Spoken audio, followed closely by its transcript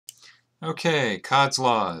Okay, Codd's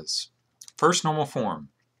laws. First normal form.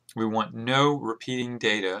 We want no repeating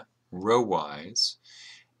data row-wise,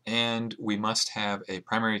 and we must have a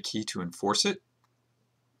primary key to enforce it.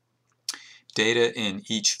 Data in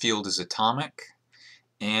each field is atomic,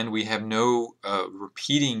 and we have no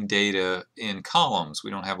repeating data in columns.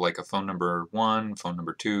 We don't have like a phone number 1, phone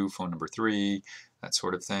number 2, phone number 3, that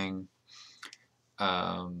sort of thing.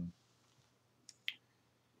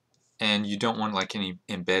 And you don't want like any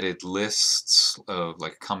embedded lists of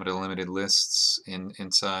like comma delimited lists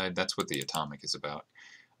inside. That's what the atomic is about.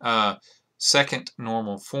 Second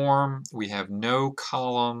normal form, we have no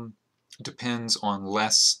column depends on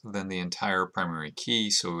less than the entire primary key,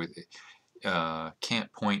 so it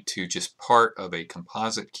can't point to just part of a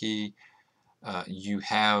composite key. You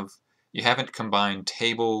haven't combined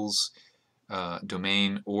tables,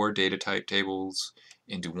 domain or data type tables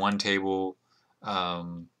into one table.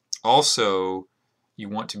 Also, you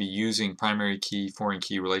want to be using primary key, foreign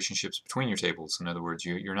key relationships between your tables. In other words,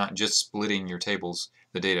 you're not just splitting your tables,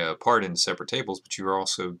 the data apart into separate tables, but you're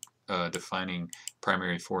also defining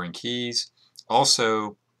primary foreign keys.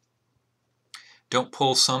 Also, don't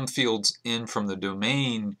pull some fields in from the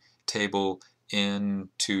domain table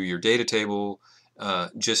into your data table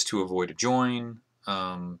just to avoid a join.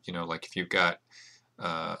 Like if you've got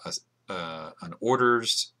an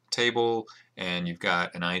orders table and you've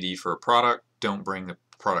got an ID for a product, don't bring the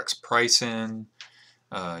product's price in,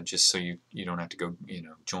 just so you don't have to go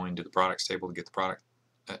join to the products table to get the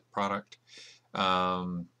product.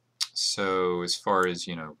 So as far as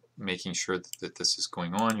making sure that this is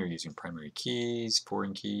going on, you're using primary keys,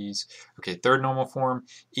 foreign keys. Okay, third normal form,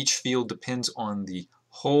 each field depends on the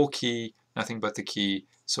whole key, nothing but the key,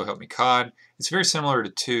 so help me Cod. It's very similar to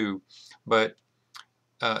 2, but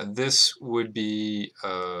this would be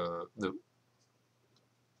a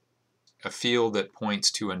field that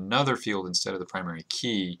points to another field instead of the primary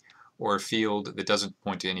key, or a field that doesn't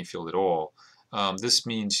point to any field at all. This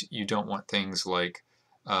means you don't want things like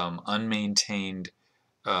unmaintained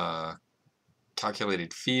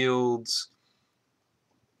calculated fields.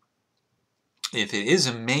 If it is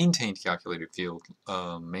a maintained calculated field,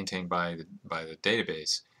 maintained by the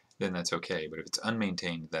database, then that's okay. But if it's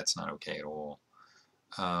unmaintained, that's not okay at all.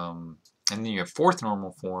 And then you have fourth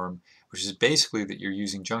normal form, which is basically that you're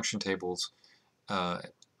using junction tables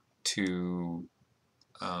to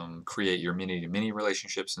create your many-to-many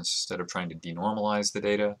relationships instead of trying to denormalize the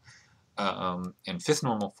data. And fifth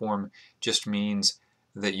normal form just means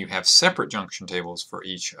that you have separate junction tables for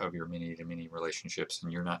each of your many-to-many relationships,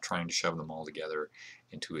 and you're not trying to shove them all together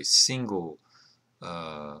into a single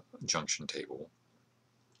junction table.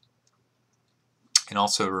 And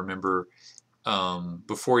also remember,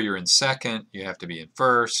 before you're in second, you have to be in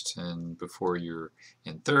first, and before you're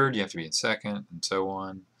in third, you have to be in second, and so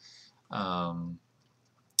on.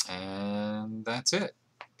 And that's it.